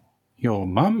think your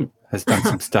mum has done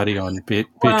some study on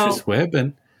Beatrice Webb,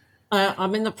 and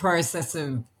I'm in the process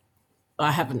of.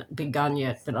 I haven't begun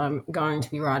yet, but I'm going to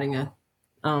be writing a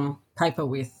paper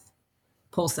with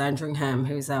Paul Sandringham,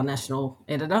 who's our national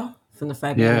editor from the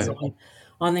Fabians,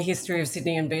 on the history of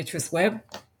Sydney and Beatrice Webb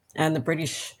and the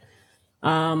British.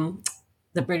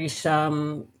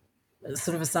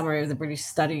 Sort of a summary of the British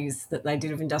studies that they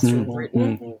did of industrial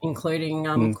Britain, including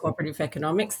cooperative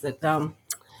economics that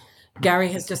Gary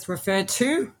has just referred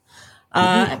to.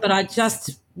 But I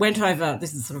just went over,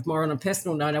 this is sort of more on a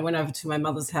personal note, I went over to my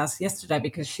mother's house yesterday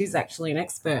because she's actually an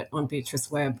expert on Beatrice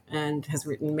Webb and has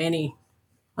written many,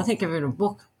 I think I've written a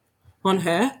book on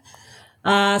her.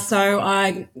 So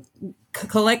I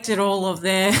collected all of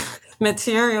their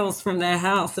materials from their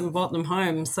house and brought them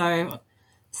home. So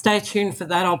stay tuned for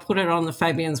that. I'll put it on the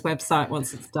Fabians website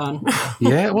once it's done.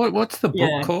 What's the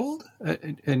book called?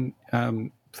 And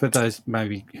for those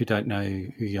maybe who don't know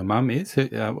who your mum is,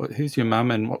 who's your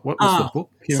mum and what was the book?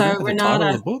 Do you remember the title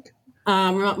of the book?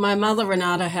 My mother,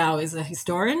 Renata Howe, is a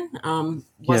historian.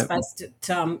 Was based at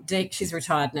Deakin. She's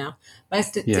retired now.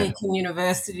 Based at Deakin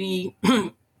University,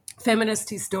 feminist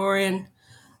historian,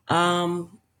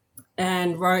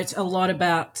 and wrote a lot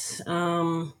about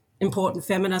important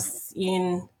feminists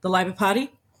in the Labor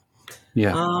Party,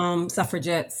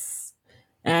 suffragettes,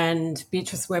 and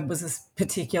Beatrice Webb was a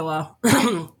particular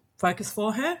focus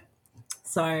for her.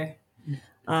 So,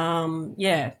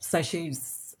 so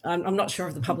she's. I'm not sure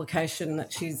of the publication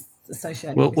that she's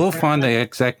associated with. We'll find the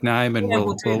exact name and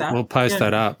we'll post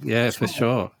that up. Yeah, for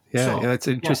sure. Yeah, that's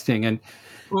interesting.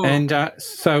 And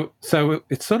so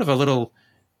it's sort of a little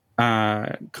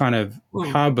kind of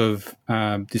hub of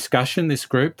discussion, this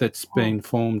group that's been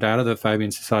formed out of the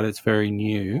Fabian Society. It's very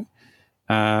new.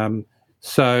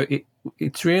 So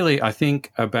it's really, I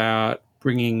think, about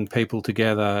bringing people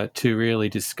together to really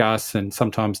discuss and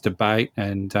sometimes debate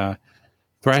and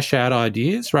thrash out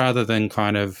ideas rather than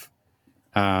kind of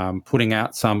putting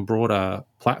out some broader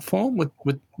platform.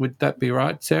 Would that be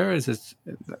right, Sarah? That's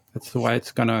the way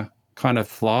it's going to kind of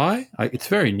fly? It's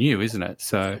very new, isn't it?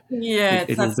 So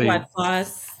that's the way it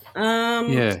flies.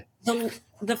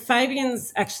 The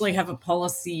Fabians actually have a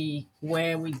policy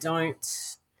where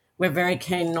we're very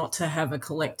keen not to have a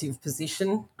collective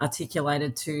position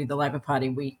articulated to the Labor Party.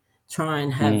 We try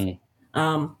and have,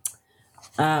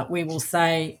 we will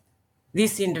say,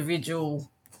 this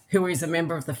individual who is a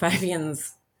member of the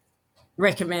Fabians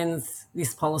recommends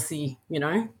this policy,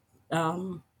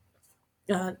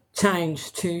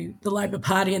 change to the Labor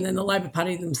Party, and then the Labor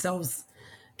Party themselves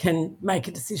can make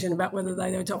a decision about whether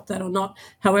they adopt that or not.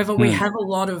 However, we have a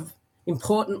lot of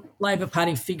important Labor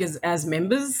Party figures as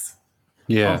members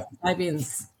of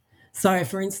Fabians. So,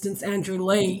 for instance, Andrew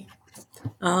Leigh,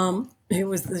 who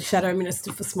was the Shadow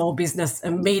Minister for Small Business,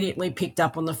 immediately picked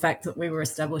up on the fact that we were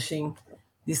establishing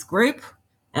this group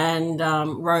and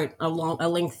wrote a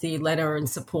lengthy letter in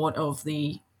support of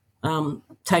the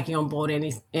taking on board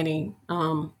any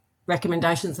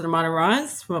recommendations that might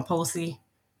arise from a policy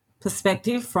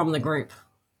perspective from the group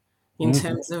in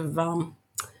terms of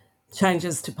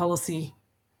changes to policy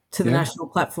to the national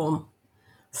platform.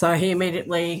 So he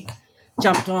immediately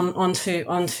jumped onto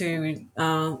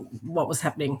what was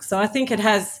happening. So I think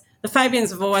the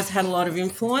Fabians have always had a lot of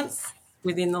influence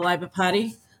within the Labor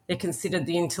Party. They're considered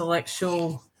the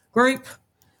intellectual group.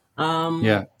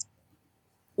 Members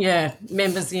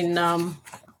in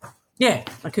yeah,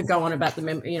 I could go on about the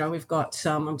member. We've got.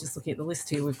 I'm just looking at the list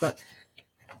here. We've got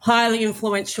highly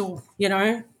influential,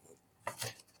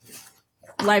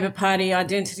 Labor Party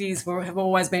identities have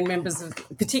always been members of,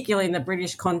 particularly in the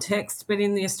British context, but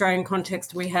in the Australian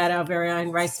context, we had our very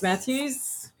own Race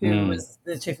Matthews, who was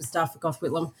the Chief of Staff for Gough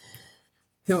Whitlam,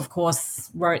 who, of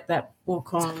course, wrote that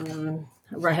book on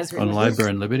Labour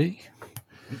and Liberty.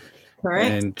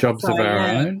 Correct. And Jobs of Our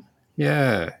Own.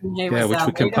 Yeah, which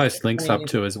we can post links up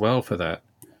to as well for that.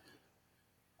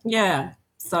 Yeah,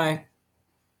 so a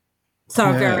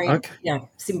very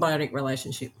symbiotic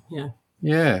relationship,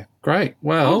 Yeah, great.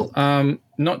 Well,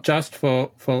 not just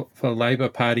for Labor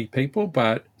Party people,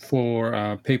 but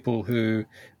for people who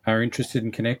are interested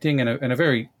in connecting and a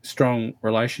very strong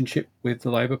relationship with the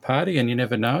Labor Party. And you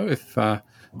never know if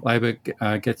Labor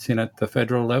gets in at the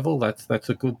federal level. That's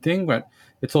a good thing. But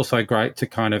it's also great to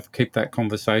kind of keep that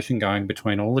conversation going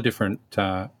between all the different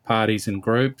parties and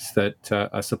groups that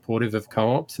are supportive of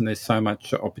co-ops. And there's so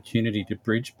much opportunity to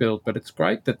bridge build. But it's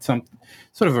great that some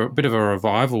sort of a bit of a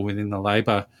revival within the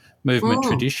Labor movement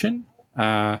tradition,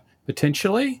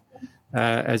 potentially,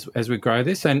 as we grow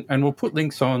this. And we'll put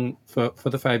links on for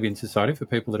the Fabian Society for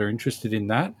people that are interested in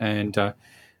that. And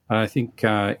I think,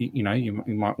 you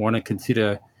might want to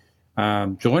consider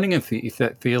joining if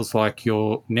that feels like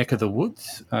your neck of the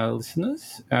woods,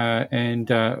 listeners, and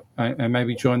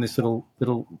maybe join this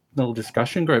little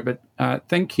discussion group. But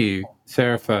thank you,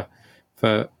 Sarah,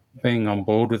 for being on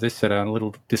board with this at our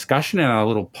little discussion and our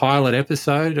little pilot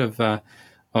episode of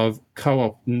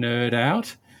Co-op Nerd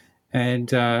Out. And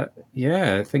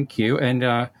thank you.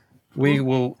 And we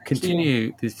will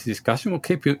continue this discussion. We'll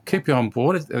keep you on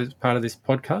board as part of this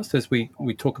podcast as we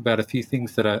talk about a few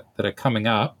things that are coming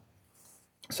up.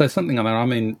 So something that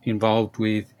I'm involved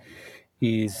with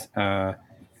is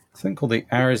something called the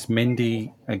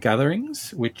Arizmendi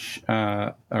Gatherings, which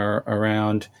are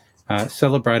around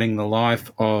celebrating the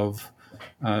life of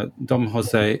Dom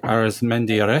Jose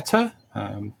Arizmendiarrieta,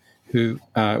 who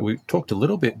we talked a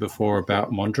little bit before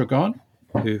about Mondragon,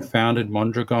 who founded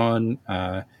Mondragon,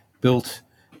 built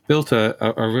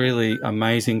a really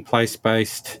amazing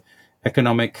place-based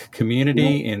economic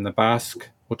community in the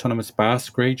Autonomous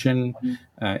Basque region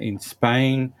in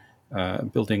Spain,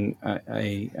 building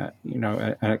a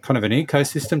kind of an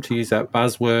ecosystem, to use that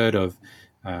buzzword, of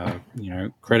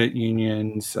credit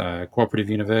unions, cooperative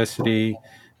university,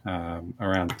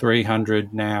 around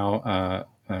 300 now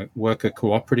worker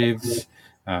cooperatives,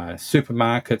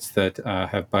 supermarkets that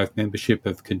have both membership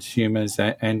of consumers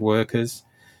and workers.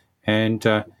 And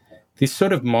this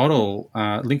sort of model,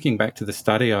 linking back to the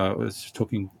study I was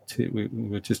we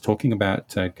were just talking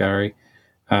about, Gary,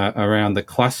 around the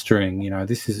clustering.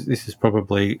 This is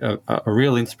probably a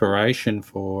real inspiration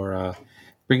for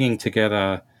bringing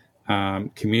together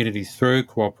communities through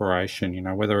cooperation.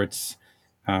 Whether it's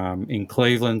in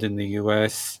Cleveland in the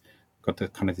US, got the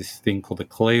kind of this thing called the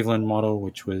Cleveland model,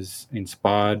 which was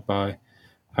inspired by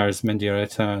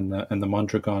Arizmendiarrieta and the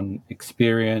Mondragon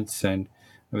experience, and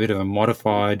a bit of a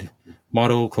modified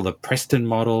model called the Preston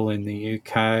model in the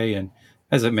UK. And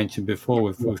as I mentioned before,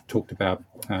 we've talked about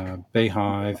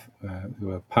Beehive,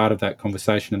 who are part of that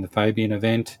conversation in the Fabian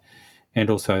event, and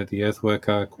also the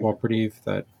Earthworker Cooperative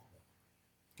that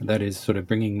is sort of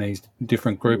bringing these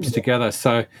different groups together.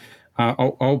 So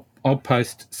I'll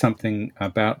post something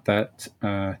about that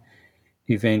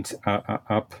event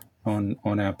up on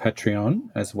our Patreon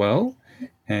as well,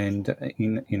 and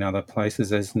in other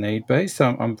places as need be.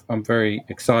 So I'm very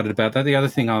excited about that. The other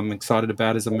thing I'm excited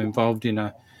about is I'm involved in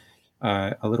a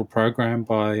little program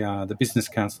by the Business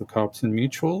Council of Co-ops and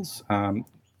Mutuals,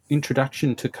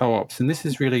 Introduction to Co-ops, and this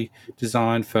is really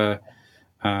designed for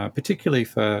particularly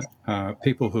for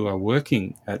people who are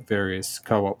working at various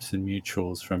co-ops and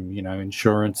mutuals, from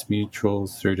insurance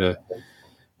mutuals through to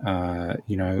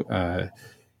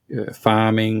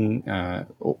farming,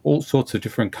 all sorts of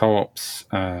different co-ops.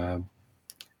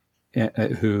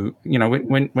 Who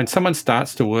when someone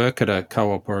starts to work at a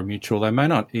co-op or a mutual, they may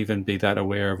not even be that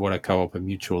aware of what a co-op or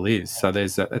mutual is. So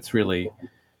that's really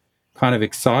kind of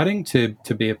exciting to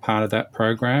be a part of that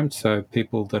program. So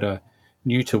people that are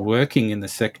new to working in the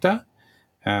sector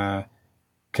can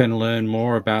learn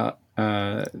more about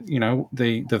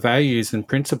the values and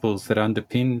principles that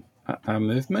underpin our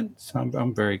movement. So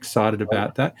I'm very excited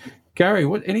about that. Gary,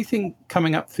 anything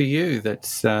coming up for you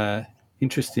that's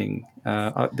interesting?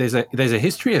 There's a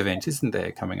history event, isn't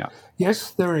there, coming up?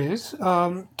 Yes, there is.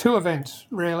 Two events,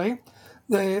 really.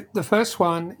 The first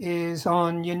one is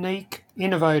on unique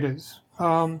innovators,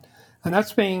 and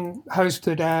that's being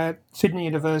hosted at Sydney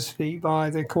University by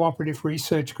the Cooperative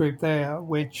Research Group there,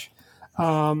 which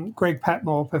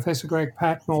Professor Greg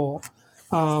Patmore,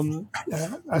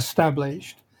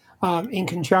 established in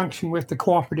conjunction with the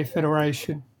Cooperative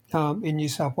Federation in New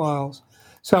South Wales.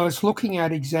 So it's looking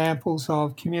at examples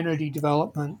of community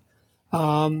development.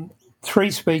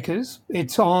 3 speakers.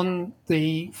 It's on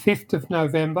the 5th of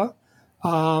November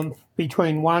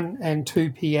between 1 and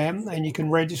 2 p.m. and you can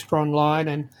register online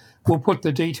and we'll put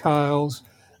the details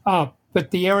up.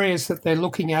 But the areas that they're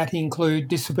looking at include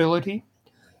disability,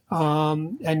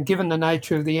 and given the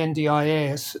nature of the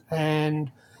NDIS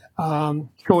and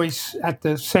choice at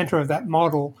the centre of that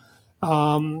model,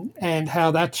 and how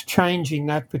that's changing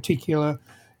that particular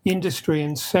industry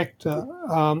and sector,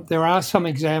 there are some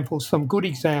examples, some good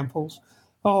examples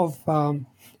of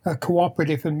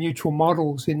cooperative and mutual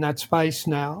models in that space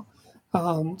now.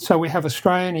 So we have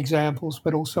Australian examples,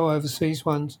 but also overseas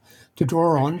ones to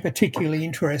draw on, particularly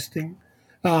interesting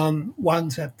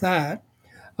ones at that.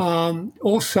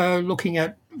 Also looking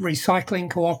at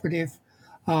recycling cooperative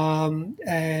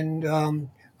and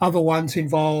other ones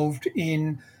involved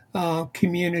in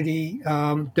community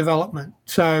development.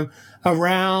 So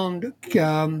around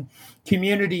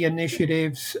community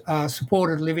initiatives,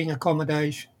 supported living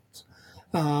accommodations,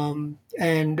 and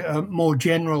more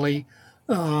generally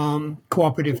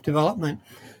cooperative development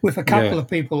with a couple of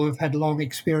people who've had long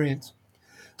experience.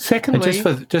 Secondly,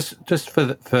 and just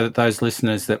for those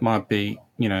listeners that might be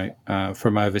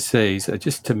from overseas,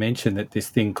 just to mention that this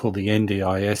thing called the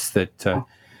NDIS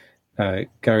that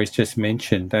Gary's just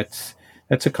mentioned, that's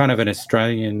a kind of an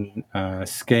Australian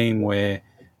scheme where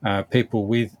people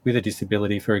with a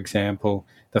disability, for example,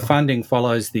 the funding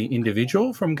follows the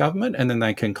individual from government, and then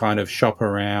they can kind of shop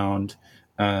around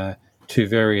to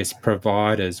various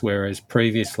providers, whereas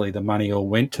previously the money all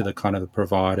went to the kind of the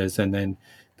providers, and then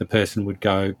the person would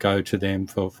go to them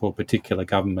for particular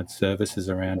government services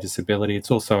around disability.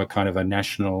 It's also a kind of a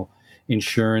national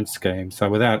insurance scheme. So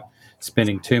without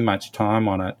spending too much time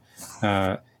on it,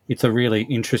 it's a really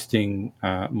interesting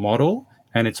model.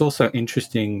 And it's also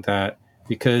interesting that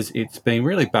because it's been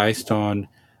really based on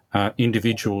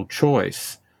individual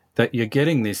choice, that you're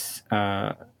getting this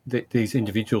these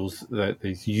individuals,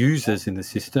 these users in the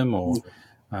system, or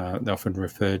they're often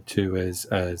referred to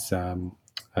as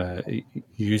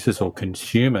users or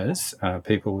consumers,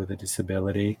 people with a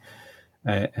disability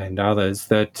and others,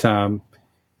 that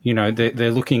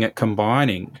they're looking at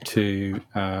combining to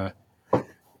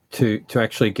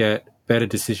actually get better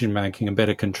decision making and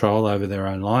better control over their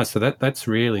own lives. So that's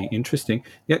really interesting.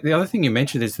 Yeah, the other thing you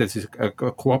mentioned is there's a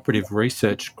cooperative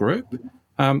research group.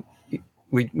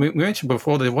 We mentioned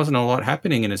before there wasn't a lot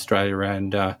happening in Australia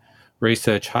around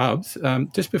research hubs.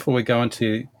 Just before we go on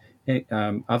to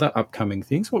other upcoming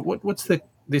things, what's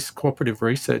this cooperative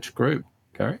research group,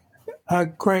 Gary?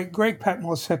 Greg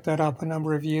Patmore set that up a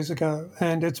number of years ago,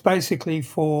 and it's basically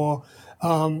for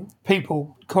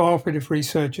people, cooperative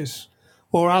researchers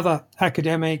or other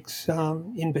academics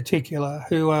in particular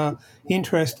who are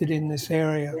interested in this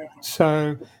area.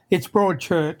 So it's broad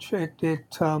church.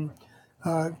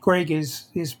 Greg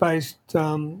is based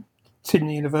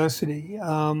Sydney University,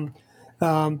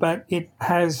 but it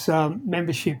has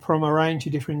membership from a range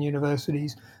of different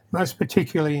universities, most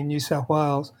particularly in New South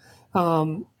Wales.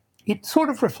 It sort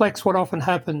of reflects what often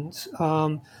happens.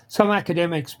 Some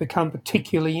academics become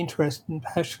particularly interested and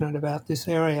passionate about this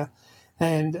area,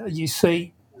 and you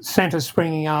see centres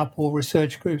springing up or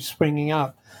research groups springing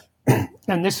up.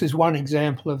 And this is one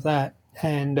example of that.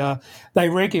 And they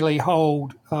regularly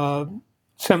hold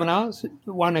seminars,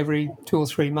 one every 2 or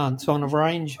 3 months, on a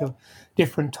range of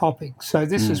different topics. So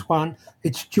this is one.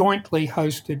 It's jointly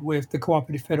hosted with the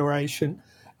Cooperative Federation,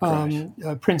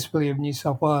 principally of New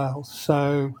South Wales.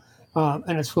 So,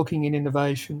 and it's looking at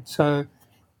innovation. So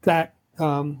that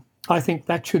I think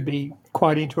that should be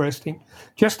quite interesting.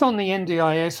 Just on the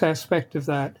NDIS aspect of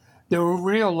that, there are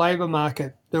real labour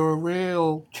market. There are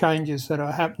real changes that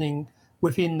are happening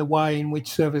within the way in which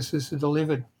services are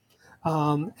delivered.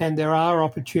 And there are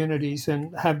opportunities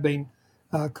and have been,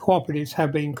 cooperatives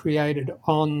have been created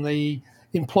on the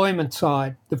employment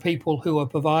side, the people who are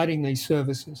providing these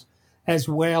services, as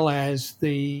well as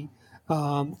the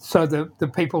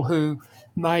people who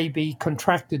may be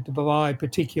contracted to provide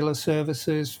particular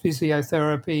services,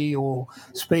 physiotherapy or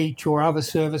speech or other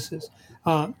services.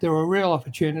 There are real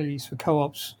opportunities for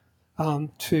co-ops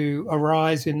to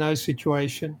arise in those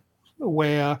situations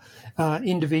where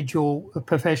individual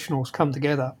professionals come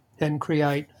together and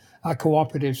create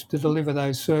cooperatives to deliver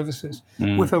those services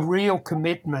with a real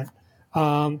commitment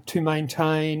to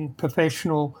maintain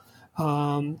professional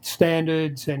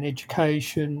standards and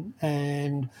education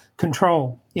and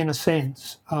control, in a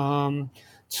sense.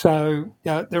 So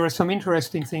there are some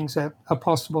interesting things that are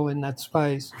possible in that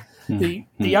space.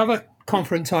 The other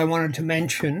conference I wanted to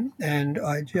mention, and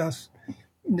I just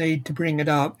need to bring it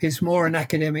up, is more an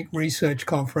academic research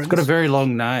conference. It's got a very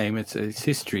long name. It's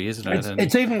history, isn't it?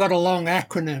 It's even got a long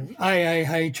acronym,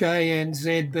 AAHANZBS,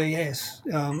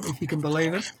 if you can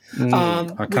believe it,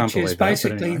 I can't which is believe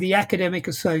basically anyway. the Academic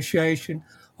Association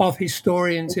of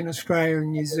Historians in Australia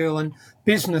and New Zealand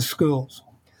Business Schools.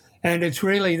 And it's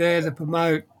really there to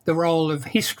promote the role of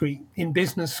history in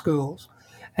business schools.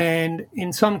 And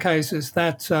in some cases,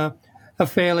 that's a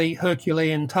fairly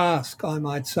Herculean task, I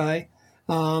might say.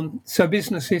 So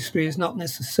business history is not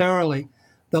necessarily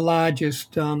the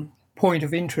largest point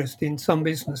of interest in some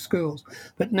business schools.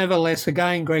 But nevertheless,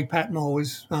 again, Greg Patmore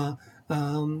was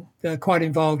quite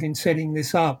involved in setting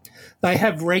this up. They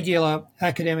have regular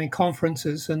academic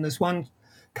conferences, and there's one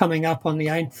coming up on the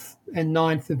 8th and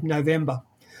 9th of November,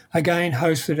 again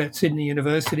hosted at Sydney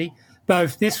University.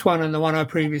 Both this one and the one I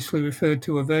previously referred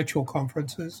to are virtual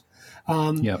conferences.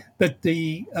 But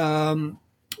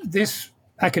this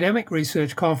academic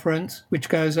research conference, which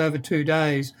goes over 2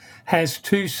 days, has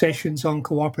 2 sessions on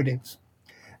cooperatives.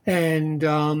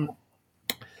 And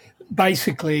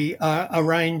basically a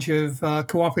range of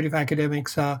cooperative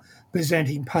academics are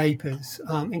presenting papers,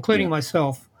 including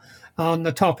myself, on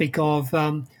the topic of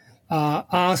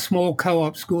are small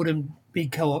co-ops good and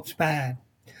big co-ops bad?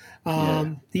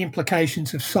 The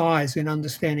implications of size in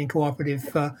understanding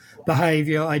cooperative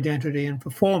behaviour, identity and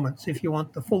performance, if you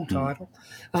want the full title.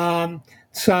 But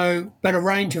a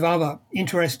range of other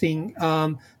interesting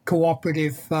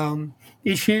cooperative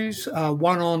issues,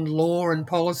 one on law and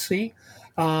policy,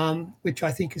 which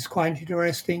I think is quite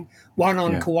interesting, one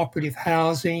on cooperative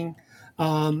housing,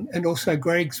 and also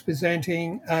Greg's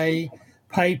presenting a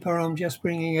paper, I'm just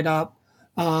bringing it up,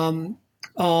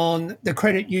 on the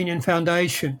Credit Union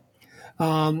Foundation,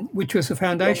 which was a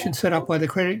foundation set up by the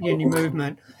credit union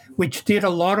movement, which did a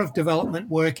lot of development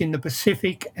work in the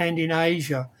Pacific and in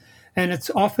Asia. And it's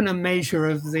often a measure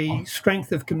of the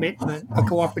strength of commitment a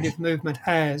cooperative movement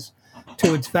has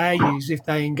to its values if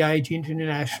they engage in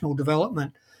international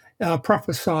development,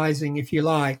 prophesizing, if you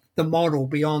like, the model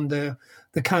beyond the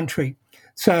country.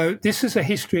 So this is a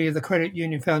history of the Credit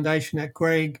Union Foundation that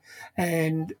Greg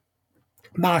and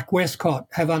Mark Westcott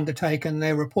have undertaken.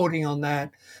 They're reporting on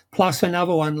that, plus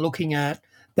another one looking at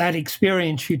that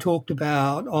experience you talked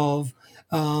about of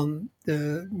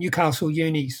the Newcastle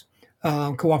Uni's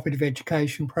cooperative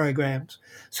education programs.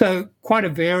 So quite a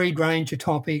varied range of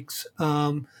topics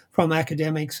from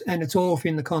academics, and it's all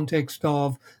in the context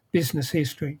of business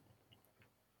history.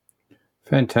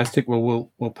 Fantastic. Well,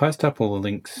 we'll post up all the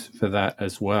links for that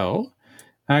as well.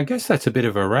 I guess that's a bit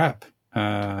of a wrap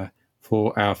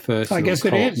for our first Co-op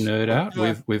nerd out.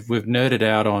 Yeah. We've nerded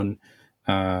out on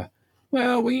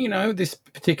this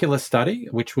particular study,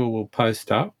 which we will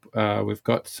post up. We've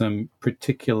got some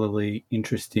particularly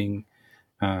interesting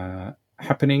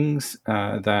happenings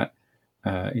that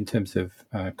in terms of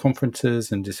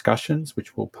conferences and discussions,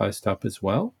 which we'll post up as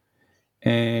well.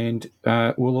 And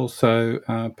we'll also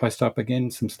post up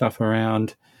again some stuff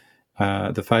around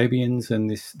the Fabians and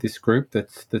this group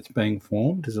that's being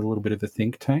formed as a little bit of a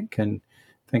think tank. And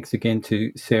thanks again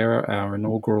to Sarah, our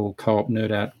inaugural Co-op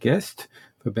Nerd Out guest,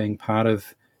 for being part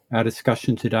of our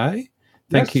discussion today.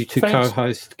 Thank you to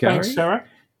co-host Gary. Thanks, Sarah.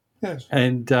 Yes.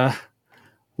 And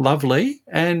lovely.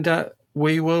 And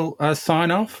we will sign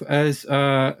off as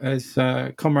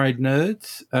Comrade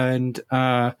Nerds, and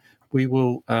we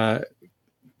will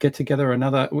get together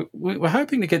another. We're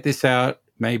hoping to get this out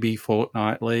maybe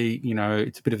fortnightly. You know,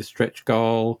 it's a bit of a stretch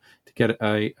goal to get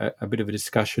a bit of a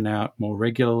discussion out more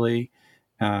regularly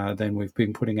than we've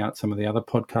been putting out some of the other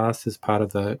podcasts as part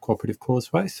of the Cooperative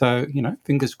Causeway. So,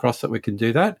 fingers crossed that we can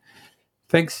do that.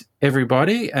 Thanks,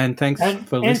 everybody, and thanks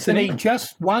for listening. Anthony,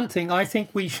 just one thing. I think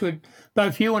we should,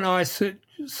 both you and I,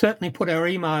 certainly put our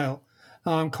email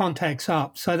contacts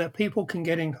up so that people can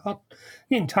get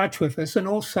in touch with us. And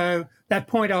also that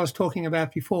point I was talking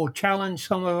about before, challenge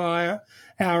some of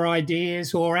our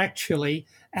ideas or actually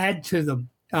add to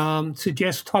them,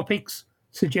 suggest topics,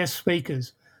 suggest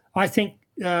speakers. I think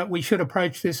we should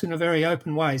approach this in a very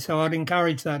open way. So I'd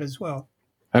encourage that as well.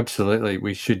 Absolutely.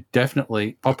 We should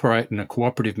definitely operate in a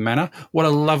cooperative manner. What a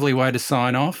lovely way to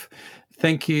sign off.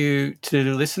 Thank you to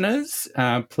the listeners.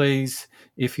 Please,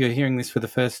 if you're hearing this for the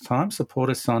first time, support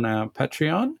us on our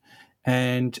Patreon.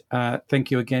 And thank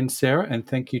you again, Sarah, and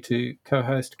thank you to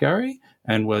co-host Gary.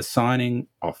 And we're signing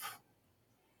off.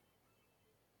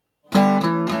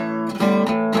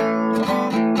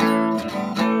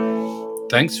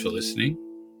 Thanks for listening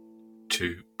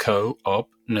to Co-op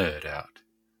Nerd Out.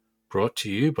 brought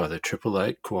to you by the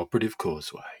 888 Cooperative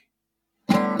Causeway.